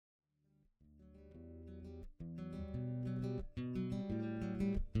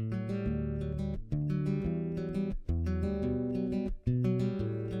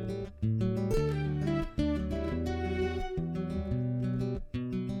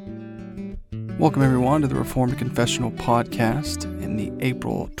Welcome everyone to the Reformed Confessional Podcast in the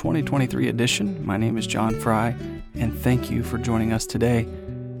April 2023 edition. My name is John Fry, and thank you for joining us today.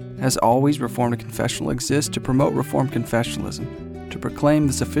 As always, Reformed Confessional exists to promote Reformed confessionalism, to proclaim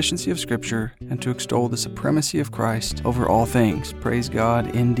the sufficiency of Scripture, and to extol the supremacy of Christ over all things. Praise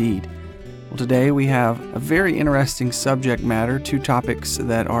God indeed. Well, today we have a very interesting subject matter, two topics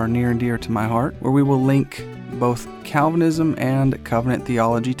that are near and dear to my heart, where we will link both Calvinism and covenant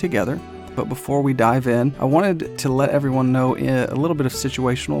theology together. But before we dive in, I wanted to let everyone know a little bit of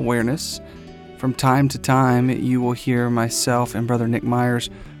situational awareness. From time to time, you will hear myself and Brother Nick Myers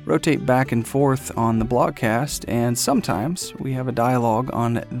rotate back and forth on the blogcast, and sometimes we have a dialogue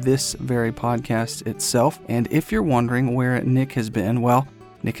on this very podcast itself. And if you're wondering where Nick has been, well,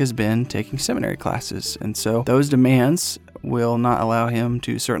 Nick has been taking seminary classes, and so those demands will not allow him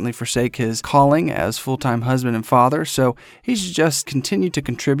to certainly forsake his calling as full-time husband and father, so he's just continued to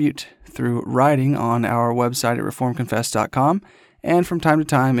contribute through writing on our website at reformconfess.com, and from time to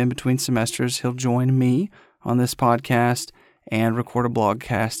time, in between semesters, he'll join me on this podcast and record a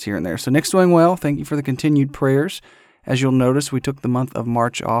blogcast here and there. So Nick's doing well. Thank you for the continued prayers. As you'll notice, we took the month of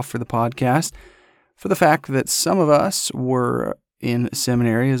March off for the podcast for the fact that some of us were in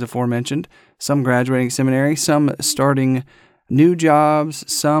seminary, as aforementioned, some graduating seminary, some starting new jobs,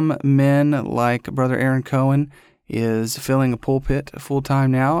 some men like Brother Aaron Cohen is filling a pulpit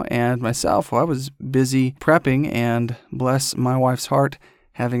full-time now, and myself, well, I was busy prepping and, bless my wife's heart,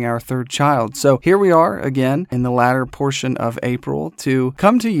 having our third child. So here we are again in the latter portion of April to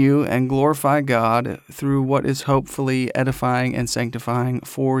come to you and glorify God through what is hopefully edifying and sanctifying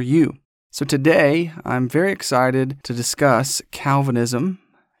for you. So today, I'm very excited to discuss Calvinism,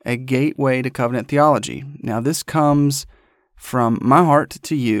 a gateway to covenant theology. Now, this comes from my heart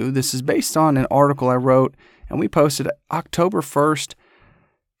to you. This is based on an article I wrote, and we posted October 1st.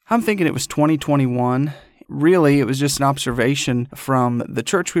 I'm thinking it was 2021. Really, it was just an observation from the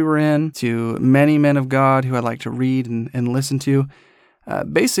church we were in to many men of God who I'd like to read and listen to.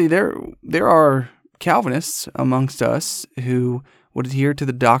 Basically, there are Calvinists amongst us who would adhere to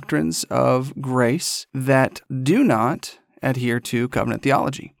the doctrines of grace that do not adhere to covenant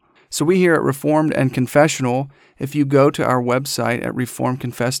theology. So we here at Reformed and Confessional, if you go to our website at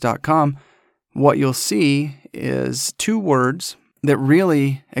reformconfess.com, what you'll see is two words that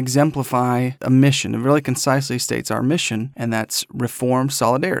really exemplify a mission. It really concisely states our mission, and that's Reformed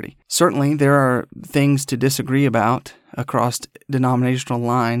solidarity. Certainly, there are things to disagree about across denominational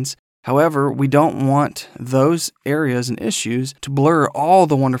lines. However, we don't want those areas and issues to blur all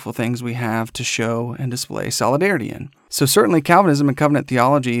the wonderful things we have to show and display solidarity in. So certainly Calvinism and covenant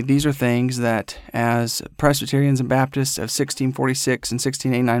theology, these are things that as Presbyterians and Baptists of 1646 and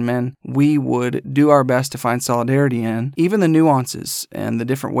 1689 men, we would do our best to find solidarity in. Even the nuances and the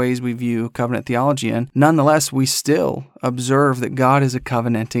different ways we view covenant theology in, nonetheless, we still observe that God is a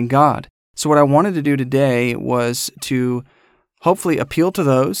covenanting God. So what I wanted to do today was to hopefully appeal to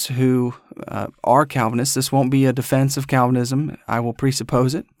those who are Calvinists. This won't be a defense of Calvinism. I will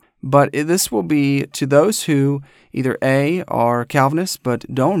presuppose it. But this will be to those who either A, are Calvinists but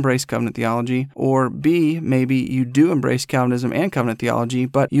don't embrace covenant theology, or B, maybe you do embrace Calvinism and covenant theology,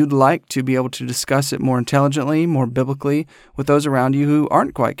 but you'd like to be able to discuss it more intelligently, more biblically, with those around you who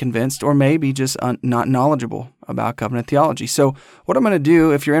aren't quite convinced or maybe just not knowledgeable about covenant theology. So what I'm going to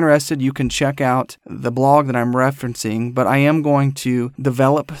do, if you're interested, you can check out the blog that I'm referencing, but I am going to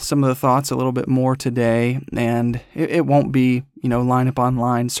develop some of the thoughts a little bit more today, and it won't be, line upon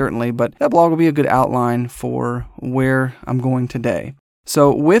line, certainly, but that blog will be a good outline for where I'm going today.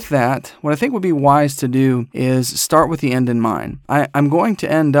 So with that, what I think would be wise to do is start with the end in mind. I'm going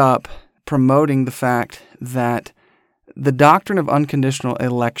to end up promoting the fact that the doctrine of unconditional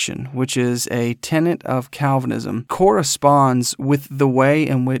election, which is a tenet of Calvinism, corresponds with the way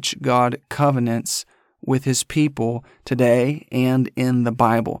in which God covenants with His people today and in the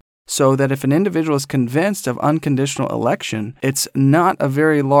Bible. So that if an individual is convinced of unconditional election, it's not a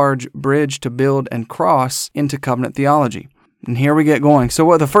very large bridge to build and cross into covenant theology. And here we get going. So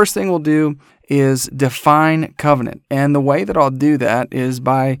what the first thing we'll do is define covenant. And the way that I'll do that is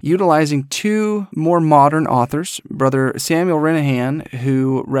by utilizing two more modern authors, Brother Samuel Renahan,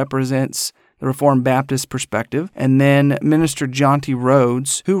 who represents the Reformed Baptist perspective, and then Minister John T.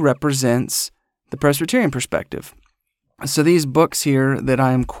 Rhodes, who represents the Presbyterian perspective. So these books here that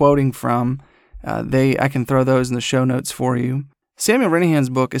I am quoting from, I can throw those in the show notes for you. Samuel Renahan's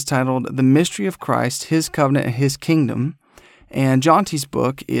book is titled The Mystery of Christ, His Covenant, and His Kingdom. And John T.'s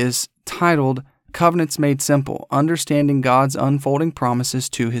book is titled Covenants Made Simple, Understanding God's Unfolding Promises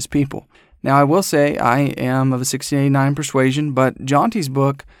to His People. Now, I will say I am of a 1689 persuasion, but John T.'s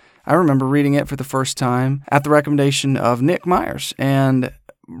book I remember reading it for the first time at the recommendation of Nick Myers, and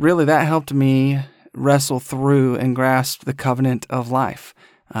really that helped me wrestle through and grasp the covenant of life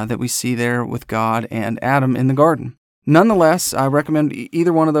that we see there with God and Adam in the garden. Nonetheless, I recommend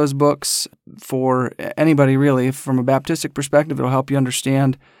either one of those books for anybody really. From a Baptistic perspective, it'll help you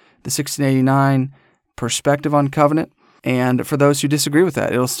understand the 1689 perspective on covenant. And for those who disagree with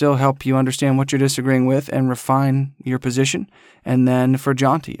that, it'll still help you understand what you're disagreeing with and refine your position. And then for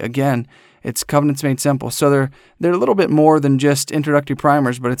Jonty, again, it's Covenants Made Simple. So they're a little bit more than just introductory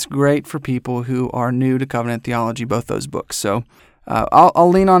primers, but it's great for people who are new to covenant theology, both those books. So I'll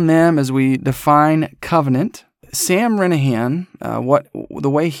lean on them as we define covenant. Sam Renahan, the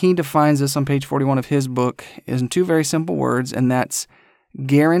way he defines this on page 41 of his book is in two very simple words, and that's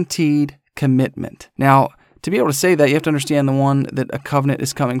guaranteed commitment. Now, to be able to say that, you have to understand the one that a covenant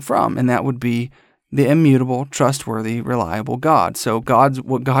is coming from, and that would be the immutable, trustworthy, reliable God. So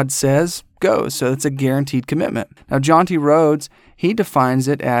what God says goes. So it's a guaranteed commitment. Now, John T. Rhodes, he defines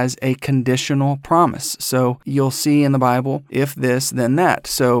it as a conditional promise. So you'll see in the Bible, if this, then that.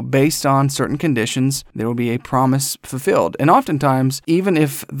 So based on certain conditions, there will be a promise fulfilled. And oftentimes, even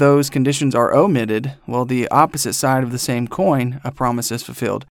if those conditions are omitted, well, the opposite side of the same coin, a promise is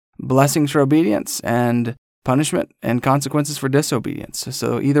fulfilled. Blessings for obedience and punishment and consequences for disobedience.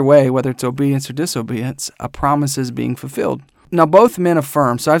 So either way, whether it's obedience or disobedience, a promise is being fulfilled. Now, both men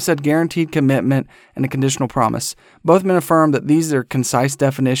affirm, so I've said guaranteed commitment and a conditional promise. Both men affirm that these are concise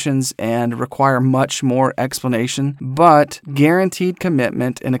definitions and require much more explanation, but guaranteed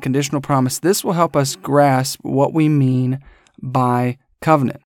commitment and a conditional promise, this will help us grasp what we mean by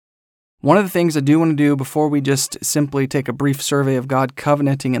covenant. One of the things I do want to do before we just simply take a brief survey of God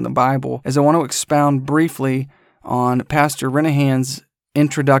covenanting in the Bible is I want to expound briefly on Pastor Renahan's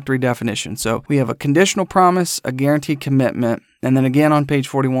introductory definition. So we have a conditional promise, a guaranteed commitment, and then again on page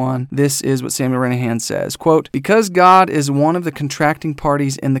 41, this is what Samuel Renahan says, quote, "Because God is one of the contracting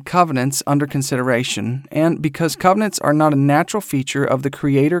parties in the covenants under consideration, and because covenants are not a natural feature of the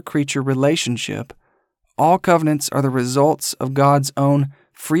creator-creature relationship, all covenants are the results of God's own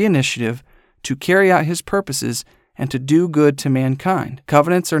free initiative to carry out His purposes and to do good to mankind.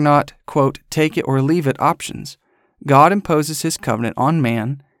 Covenants are not, quote, take it or leave it options. God imposes His covenant on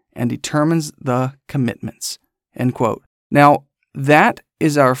man and determines the commitments," end quote. Now, that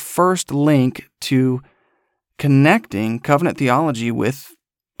is our first link to connecting covenant theology with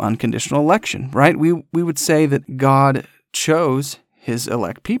unconditional election, right? We would say that God chose His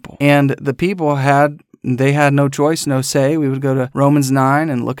elect people, and the people had no choice, no say. We would go to Romans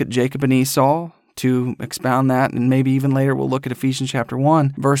 9 and look at Jacob and Esau to expound that, and maybe even later we'll look at Ephesians chapter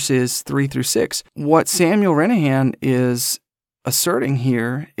 1, verses 3 through 6. What Samuel Renahan is asserting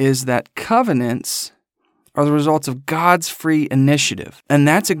here is that covenants are the results of God's free initiative, and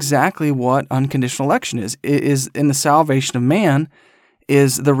that's exactly what unconditional election is. It is in the salvation of man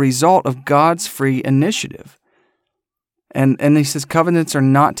is the result of God's free initiative. And he says covenants are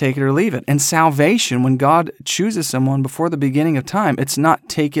not take it or leave it. And salvation, when God chooses someone before the beginning of time, it's not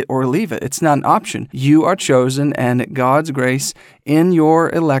take it or leave it. It's not an option. You are chosen, and God's grace in your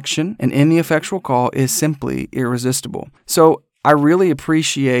election and in the effectual call is simply irresistible. So I really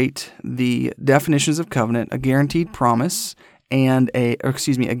appreciate the definitions of covenant, a guaranteed promise and a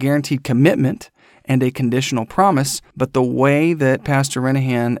guaranteed commitment and a conditional promise. But the way that Pastor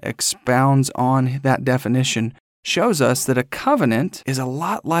Renahan expounds on that definition shows us that a covenant is a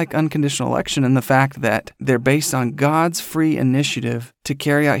lot like unconditional election in the fact that they're based on God's free initiative to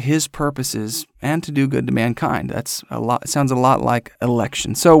carry out His purposes and to do good to mankind. It sounds a lot like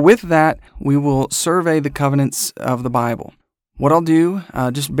election. So with that, we will survey the covenants of the Bible. What I'll do,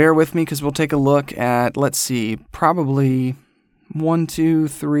 just bear with me because we'll take a look at, probably 1, 2,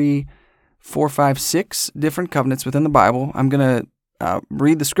 3, 4, 5, 6 different covenants within the Bible. I'm going to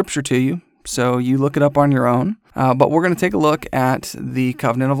read the scripture to you, so you look it up on your own. But we're going to take a look at the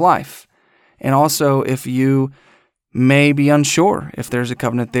covenant of life. And also, if you may be unsure if there's a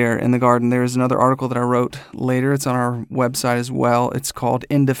covenant there in the garden, there is another article that I wrote later. It's on our website as well. It's called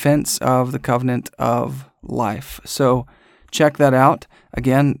In Defense of the Covenant of Life. So check that out.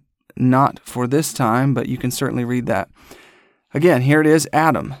 Again, not for this time, but you can certainly read that. Again, here it is,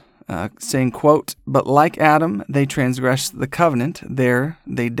 Adam. Saying, quote, "But like Adam, they transgressed the covenant. There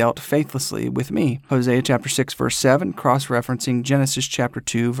they dealt faithlessly with me." Hosea chapter 6, verse 7, cross-referencing Genesis chapter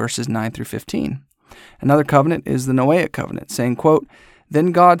 2, verses 9 through 15. Another covenant is the Noahic covenant, saying, quote,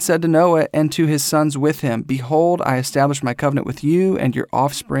 "Then God said to Noah and to his sons with him, Behold, I establish my covenant with you and your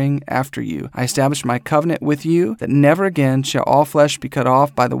offspring after you. I establish my covenant with you, that never again shall all flesh be cut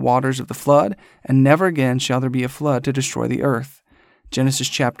off by the waters of the flood, and never again shall there be a flood to destroy the earth. Genesis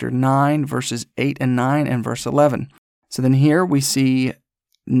chapter 9, verses 8 and 9, and verse 11. So then here we see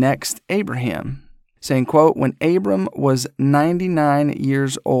next Abraham, saying, quote, "When Abram was 99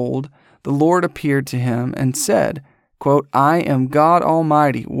 years old, the Lord appeared to him and said, quote, I am God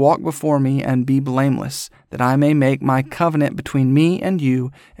Almighty, walk before me and be blameless, that I may make my covenant between me and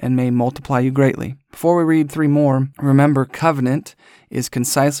you and may multiply you greatly." Before we read 3 more, remember covenant is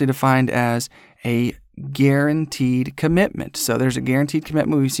concisely defined as a guaranteed commitment. So there's a guaranteed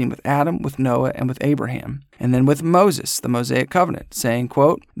commitment we've seen with Adam, with Noah, and with Abraham. And then with Moses, the Mosaic covenant, saying,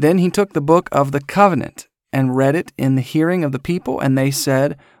 quote, "Then he took the book of the covenant and read it in the hearing of the people, and they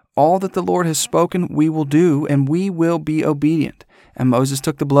said, all that the Lord has spoken we will do, and we will be obedient. And Moses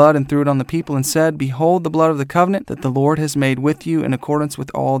took the blood and threw it on the people and said, Behold the blood of the covenant that the Lord has made with you in accordance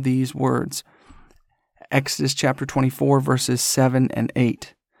with all these words." Exodus chapter 24, verses 7 and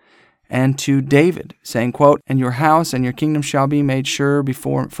 8. And to David, saying, quote, "And your house and your kingdom shall be made sure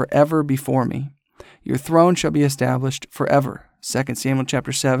forever before me. Your throne shall be established forever." 2 Samuel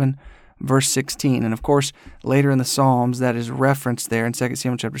chapter 7, verse 16. And of course, later in the Psalms, that is referenced there in 2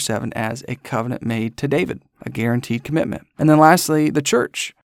 Samuel chapter 7 as a covenant made to David, a guaranteed commitment. And then lastly, the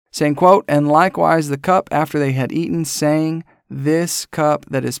church, saying, quote, "And likewise the cup after they had eaten, saying, This cup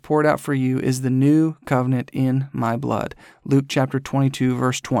that is poured out for you is the new covenant in my blood." Luke chapter 22,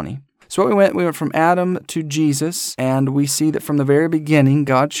 verse 20. So we went from Adam to Jesus, and we see that from the very beginning,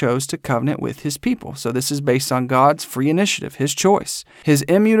 God chose to covenant with his people. So this is based on God's free initiative, his choice, his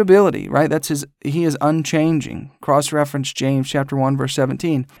immutability, right? He is unchanging. Cross-reference James chapter 1, verse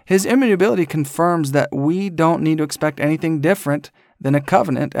 17. His immutability confirms that we don't need to expect anything different than a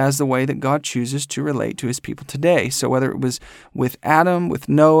covenant as the way that God chooses to relate to his people today. So whether it was with Adam, with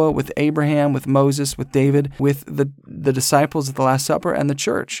Noah, with Abraham, with Moses, with David, with the disciples at the Last Supper and the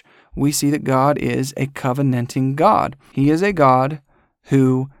church, we see that God is a covenanting God. He is a God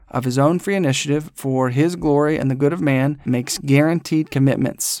who, of his own free initiative, for his glory and the good of man, makes guaranteed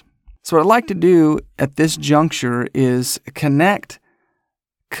commitments. So what I'd like to do at this juncture is connect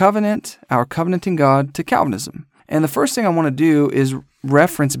covenant, our covenanting God, to Calvinism. And the first thing I want to do is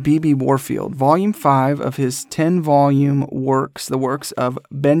reference B.B. Warfield, Volume 5 of his 10-volume works, the works of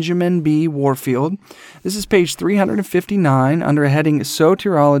Benjamin B. Warfield. This is page 359 under a heading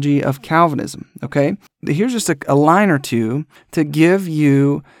Soteriology of Calvinism. Okay, here's just a line or two to give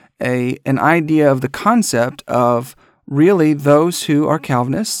you an idea of the concept of really those who are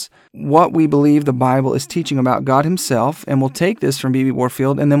Calvinists, what we believe the Bible is teaching about God himself, and we'll take this from B.B.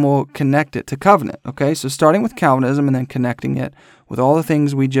 Warfield, and then we'll connect it to covenant, okay? So starting with Calvinism and then connecting it with all the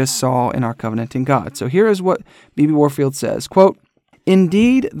things we just saw in our covenanting God. So here is what B.B. Warfield says, quote,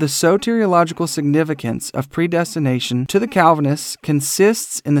 "Indeed, the soteriological significance of predestination to the Calvinists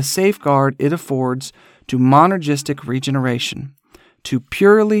consists in the safeguard it affords to monergistic regeneration, to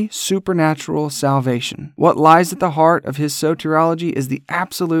purely supernatural salvation. What lies at the heart of his soteriology is the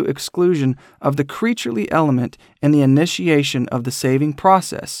absolute exclusion of the creaturely element in the initiation of the saving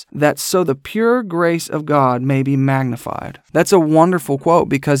process, that so the pure grace of God may be magnified." That's a wonderful quote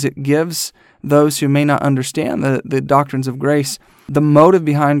because it gives those who may not understand the doctrines of grace the motive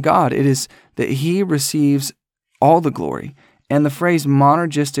behind God. It is that he receives all the glory. And the phrase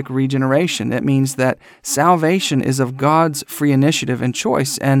monergistic regeneration, it means that salvation is of God's free initiative and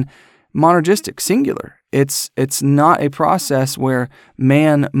choice, and monergistic, singular. It's not a process where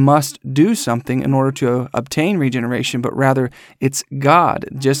man must do something in order to obtain regeneration, but rather it's God,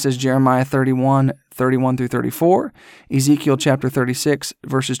 just as Jeremiah 31 through 34, Ezekiel chapter 36,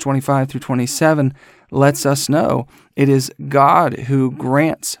 verses 25 through 27 lets us know it is God who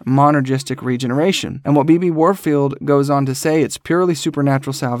grants monergistic regeneration. And what B.B. Warfield goes on to say, it's purely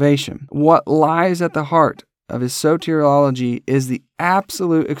supernatural salvation. What lies at the heart of his soteriology is the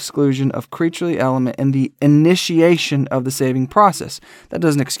absolute exclusion of creaturely element in the initiation of the saving process. That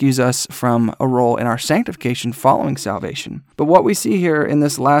doesn't excuse us from a role in our sanctification following salvation. But what we see here in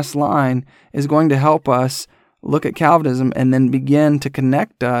this last line is going to help us look at Calvinism and then begin to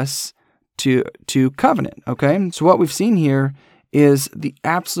connect us to covenant, okay? So what we've seen here is the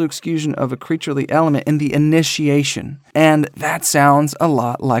absolute exclusion of a creaturely element in the initiation. And that sounds a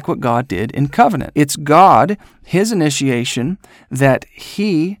lot like what God did in covenant. It's God, his initiation, that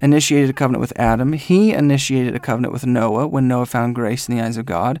he initiated a covenant with Adam. He initiated a covenant with Noah when Noah found grace in the eyes of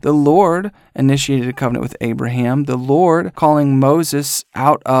God. The Lord initiated a covenant with Abraham. The Lord calling Moses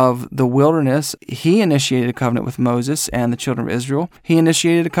out of the wilderness, he initiated a covenant with Moses and the children of Israel. He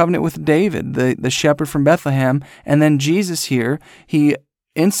initiated a covenant with David, the shepherd from Bethlehem. And then Jesus here, he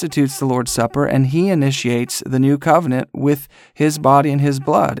institutes the Lord's Supper, and he initiates the new covenant with his body and his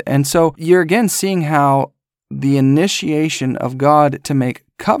blood. And so you're again seeing how the initiation of God to make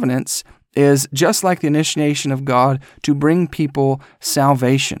covenants is just like the initiation of God to bring people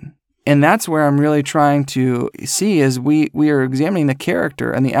salvation. And that's where I'm really trying to see as we are examining the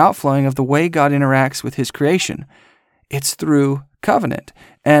character and the outflowing of the way God interacts with His creation. It's through covenant.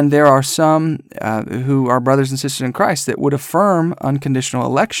 And there are some who are brothers and sisters in Christ that would affirm unconditional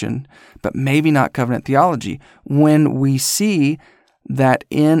election, but maybe not covenant theology. When we see that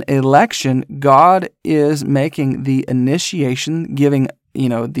in election, God is making the initiation, giving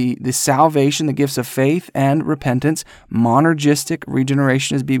the salvation, the gifts of faith and repentance, monergistic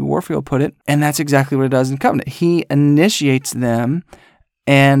regeneration, as B.B. Warfield put it, and that's exactly what it does in covenant. He initiates them,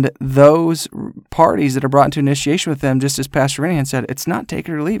 and those parties that are brought into initiation with them, just as Pastor Renihan said, it's not take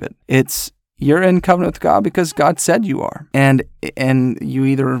it or leave it. It's you're in covenant with God because God said you are, and you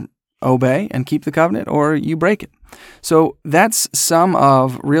either obey and keep the covenant or you break it. So that's some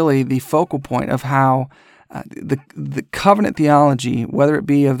of really the focal point of how the covenant theology, whether it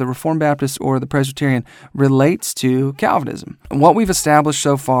be of the Reformed Baptist or the Presbyterian, relates to Calvinism. What we've established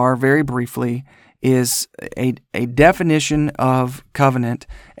so far, very briefly, is a definition of covenant,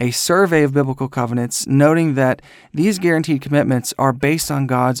 a survey of biblical covenants, noting that these guaranteed commitments are based on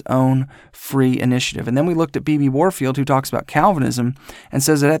God's own free initiative. And then we looked at B.B. Warfield, who talks about Calvinism, and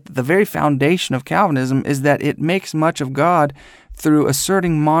says that at the very foundation of Calvinism is that it makes much of God through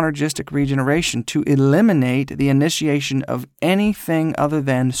asserting monergistic regeneration to eliminate the initiation of anything other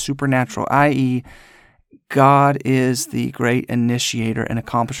than supernatural, i.e., God is the great initiator and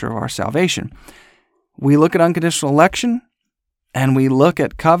accomplisher of our salvation. We look at unconditional election, and we look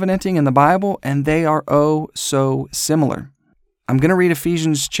at covenanting in the Bible, and they are oh so similar. I'm going to read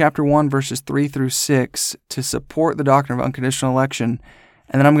Ephesians chapter 1, verses 3 through 6 to support the doctrine of unconditional election,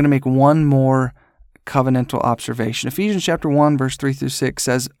 and then I'm going to make one more covenantal observation. Ephesians chapter 1, verse 3 through 6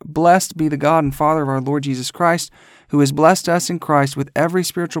 says, "Blessed be the God and Father of our Lord Jesus Christ, who has blessed us in Christ with every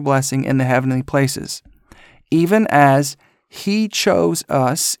spiritual blessing in the heavenly places, even as He chose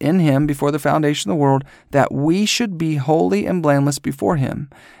us in Him before the foundation of the world, that we should be holy and blameless before Him.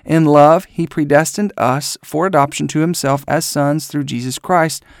 In love, He predestined us for adoption to Himself as sons through Jesus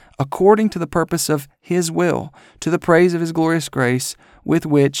Christ, according to the purpose of His will, to the praise of His glorious grace, with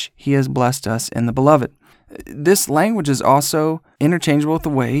which He has blessed us in the Beloved." This language is also interchangeable with the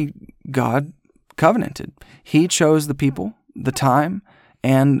way God covenanted. He chose the people, the time,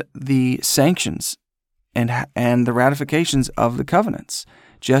 and the sanctions and the ratifications of the covenants,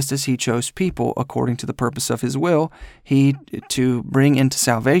 just as He chose people according to the purpose of His will. To bring into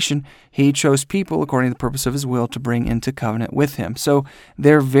salvation, He chose people according to the purpose of His will to bring into covenant with Him. So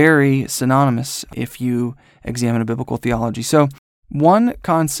they're very synonymous if you examine a biblical theology. So one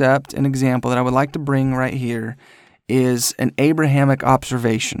concept, an example that I would like to bring right here is an Abrahamic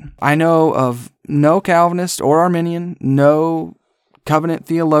observation. I know of no Calvinist or Arminian, no covenant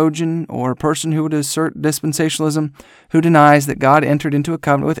theologian or person who would assert dispensationalism who denies that God entered into a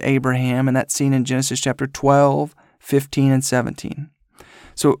covenant with Abraham, and that's seen in Genesis chapter 12, 15, and 17.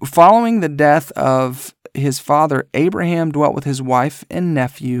 So following the death of his father, Abraham dwelt with his wife and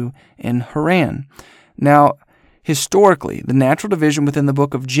nephew in Haran. Now, historically, the natural division within the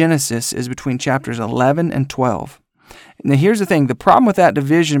book of Genesis is between chapters 11 and 12. Now, here's the thing. The problem with that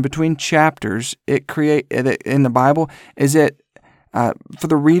division between chapters in the Bible is that for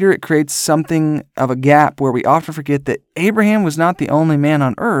the reader, it creates something of a gap where we often forget that Abraham was not the only man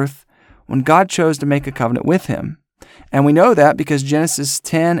on earth when God chose to make a covenant with him. And we know that because Genesis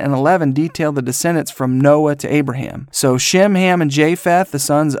 10 and 11 detail the descendants from Noah to Abraham. So Shem, Ham, and Japheth, the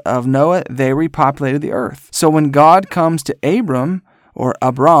sons of Noah, they repopulated the earth. So when God comes to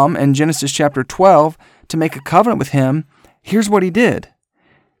Abram in Genesis chapter 12 to make a covenant with him, here's what He did.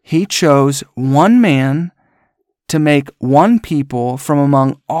 He chose one man to make one people from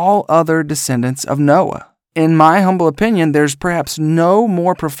among all other descendants of Noah. In my humble opinion, there's perhaps no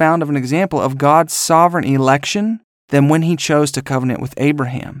more profound of an example of God's sovereign election than when He chose to covenant with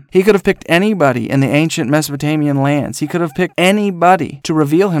Abraham. He could have picked anybody in the ancient Mesopotamian lands. He could have picked anybody to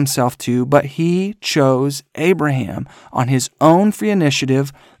reveal Himself to, but He chose Abraham on His own free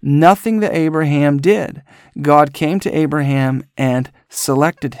initiative, nothing that Abraham did. God came to Abraham and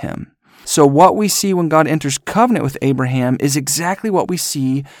selected him. So what we see when God enters covenant with Abraham is exactly what we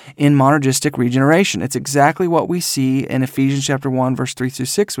see in monergistic regeneration. It's exactly what we see in Ephesians chapter 1, verse 3 through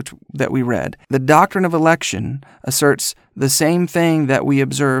 6, that we read. The doctrine of election asserts the same thing that we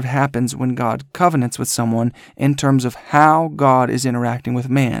observe happens when God covenants with someone in terms of how God is interacting with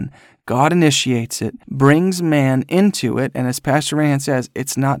man. God initiates it, brings man into it, and as Pastor Rand says,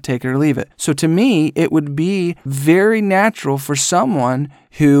 it's not take it or leave it. So to me, it would be very natural for someone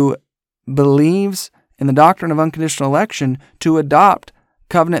who believes in the doctrine of unconditional election to adopt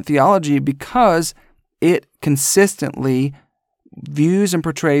covenant theology because it consistently views and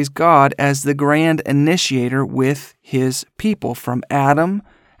portrays God as the grand initiator with his people, from Adam,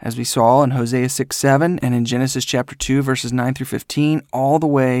 as we saw in Hosea 6:7 and in Genesis chapter 2, verses 9 through 15, all the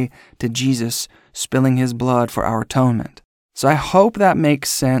way to Jesus spilling his blood for our atonement. So I hope that makes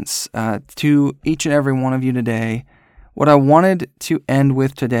sense to each and every one of you today. What I wanted to end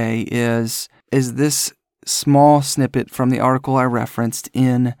with today is this small snippet from the article I referenced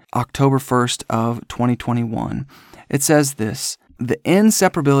in October 1st of 2021. It says this: the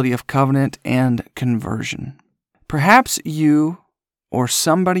inseparability of covenant and conversion. Perhaps you or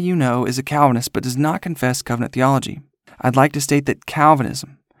somebody you know is a Calvinist but does not confess covenant theology. I'd like to state that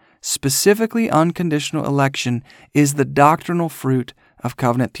Calvinism, specifically unconditional election, is the doctrinal fruit of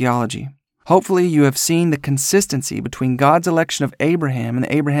covenant theology. Hopefully you have seen the consistency between God's election of Abraham and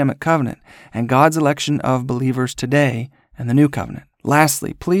the Abrahamic covenant and God's election of believers today and the new covenant.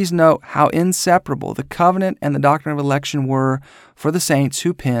 Lastly, please note how inseparable the covenant and the doctrine of election were for the saints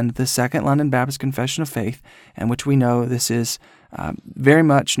who penned the Second London Baptist Confession of Faith, and which we know this is very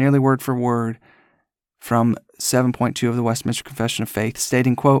much, nearly word for word, from 7.2 of the Westminster Confession of Faith,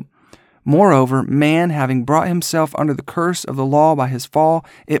 stating, quote, "Moreover, man having brought himself under the curse of the law by his fall,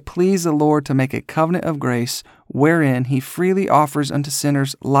 it pleased the Lord to make a covenant of grace, wherein he freely offers unto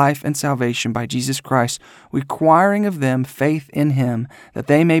sinners life and salvation by Jesus Christ, requiring of them faith in him, that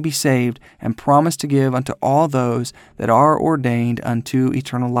they may be saved, and promise to give unto all those that are ordained unto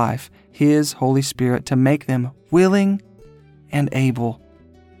eternal life his Holy Spirit, to make them willing and able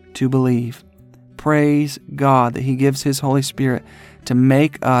to believe." Praise God that he gives his Holy Spirit to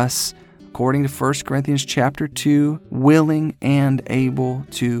make us, according to 1 Corinthians chapter 2, willing and able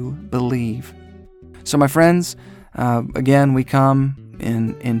to believe. So my friends, again, we come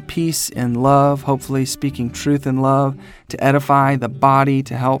in peace, in love, hopefully speaking truth in love, to edify the body,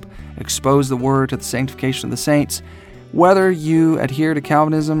 to help expose the word to the sanctification of the saints. Whether you adhere to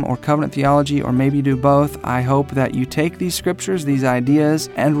Calvinism or covenant theology, or maybe you do both, I hope that you take these scriptures, these ideas,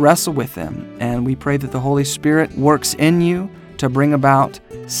 and wrestle with them. And we pray that the Holy Spirit works in you to bring about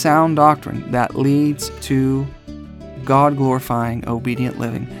sound doctrine that leads to God-glorifying, obedient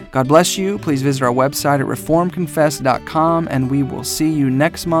living. God bless you. Please visit our website at reformconfess.com, and we will see you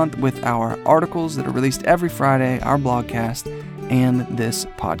next month with our articles that are released every Friday, our blogcast, and this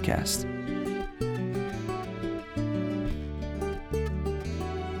podcast.